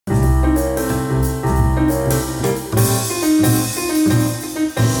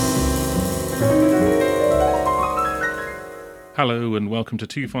Hello and welcome to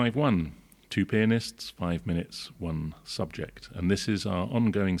 251, two pianists, 5 minutes, one subject. And this is our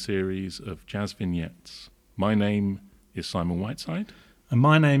ongoing series of jazz vignettes. My name is Simon Whiteside. And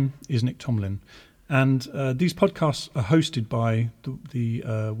my name is Nick Tomlin. And these podcasts are hosted by the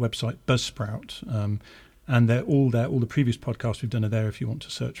website Buzzsprout. And they're all there. All the previous podcasts we've done are there if you want to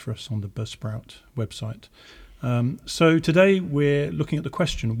search for us on the Buzzsprout website. So today we're looking at the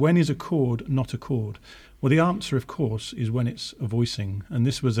question, when is a chord not a chord? Well, the answer, of course, is when it's a voicing. And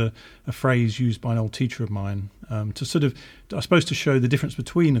this was a phrase used by an old teacher of mine to sort of, I suppose, to show the difference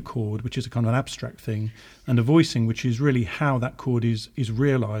between a chord, which is a kind of an abstract thing, and a voicing, which is really how that chord is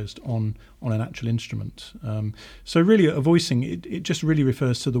realised on an actual instrument. So really a voicing, it just really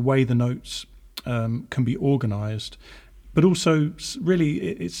refers to the way the notes can be organised. But also, really,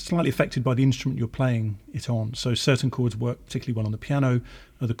 it's slightly affected by the instrument you're playing it on. So certain chords work particularly well on the piano,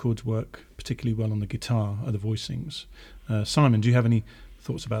 other chords work particularly well on the guitar, other voicings. Simon, do you have any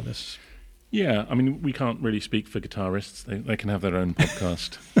thoughts about this? Yeah, I mean, we can't really speak for guitarists. They can have their own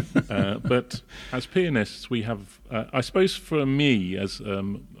podcast. But as pianists, we have, I suppose for me, as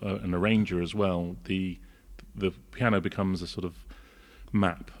an arranger as well, the piano becomes a sort of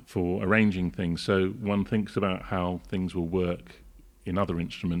map for arranging things. So one thinks about how things will work in other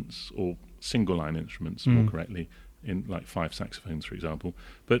instruments, or single line instruments more correctly, in like 5 saxophones, for example.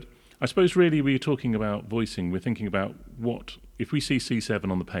 But I suppose really we're talking about voicing. We're thinking about what, if we see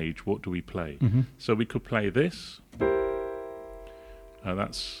C7 on the page, what do we play? So we could play this.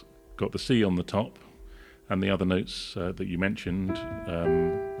 That's got the C on the top, and the other notes that you mentioned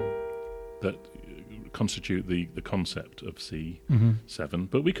that constitute the concept of C7.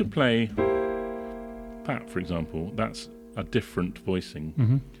 But we could play that, for example. That's a different voicing.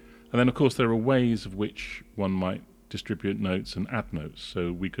 And then, of course, there are ways of which one might distribute notes and add notes.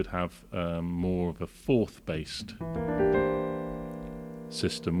 So we could have more of a fourth-based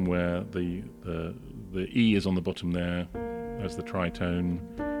system where the E is on the bottom there as the tritone.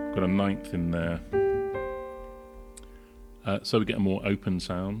 We've got a ninth in there. So we get a more open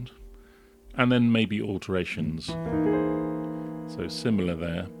sound. And then maybe alterations. So similar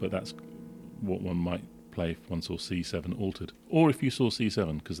there, but that's what one might play if one saw C7 altered. Or if you saw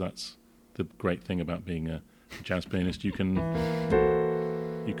C7, because that's the great thing about being a jazz pianist, you can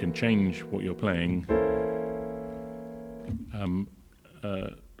change what you're playing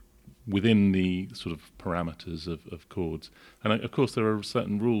within the sort of parameters of chords. And of course there are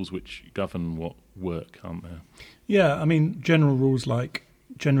certain rules which govern what work, aren't there? Yeah, I mean, general rules like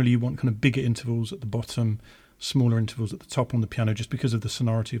generally you want kind of bigger intervals at the bottom, smaller intervals at the top on the piano, just because of the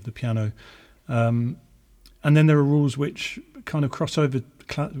sonority of the piano. And then there are rules which kind of cross over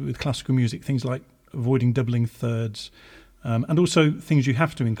with classical music, things like avoiding doubling thirds, and also things you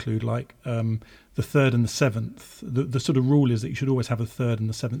have to include, like the third and the seventh. The sort of rule is that you should always have a third and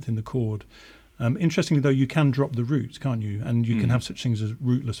the seventh in the chord. Interestingly, though, you can drop the root, can't you? And you can have such things as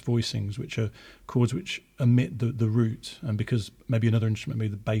rootless voicings, which are chords which omit the root, and because maybe another instrument, maybe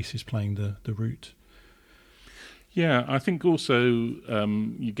the bass is playing the root. Yeah, I think also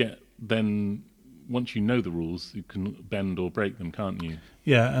you get then, once you know the rules, you can bend or break them, can't you?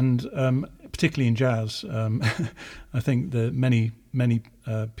 Yeah, and particularly in jazz, I think that many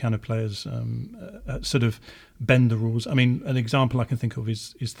piano players sort of bend the rules. I mean, an example I can think of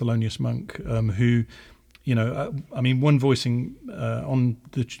is Thelonious Monk, who, one voicing on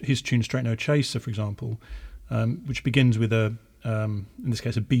his tune Straight No Chaser, for example, which begins with in this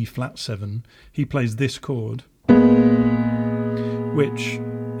case, a B flat 7. He plays this chord, which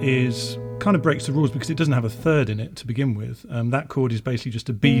is kind of breaks the rules because it doesn't have a third in it to begin with. That chord is basically just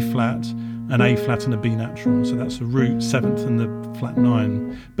a B flat, an A flat and a B natural. So that's the root 7th and the flat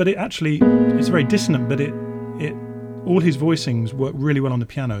 9. But it's very dissonant, but all his voicings work really well on the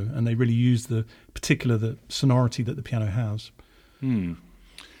piano, and they really use the sonority that the piano has.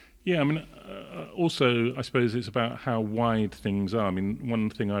 Yeah, I mean, also I suppose it's about how wide things are. I mean,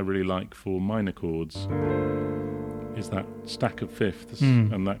 one thing I really like for minor chords is that stack of fifths,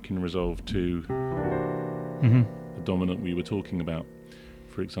 and that can resolve to the dominant we were talking about,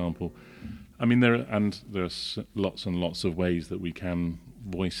 for example. I mean, there are lots and lots of ways that we can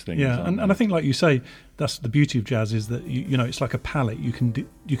voice things. Yeah, and I think, like you say, that's the beauty of jazz, is that you know it's like a palette. You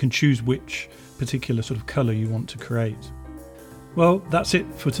can choose which particular sort of colour you want to create. Well, that's it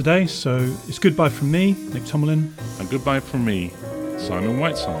for today. So it's goodbye from me, Nick Tomlin, and goodbye from me, Simon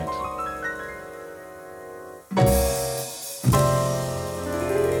Whiteside.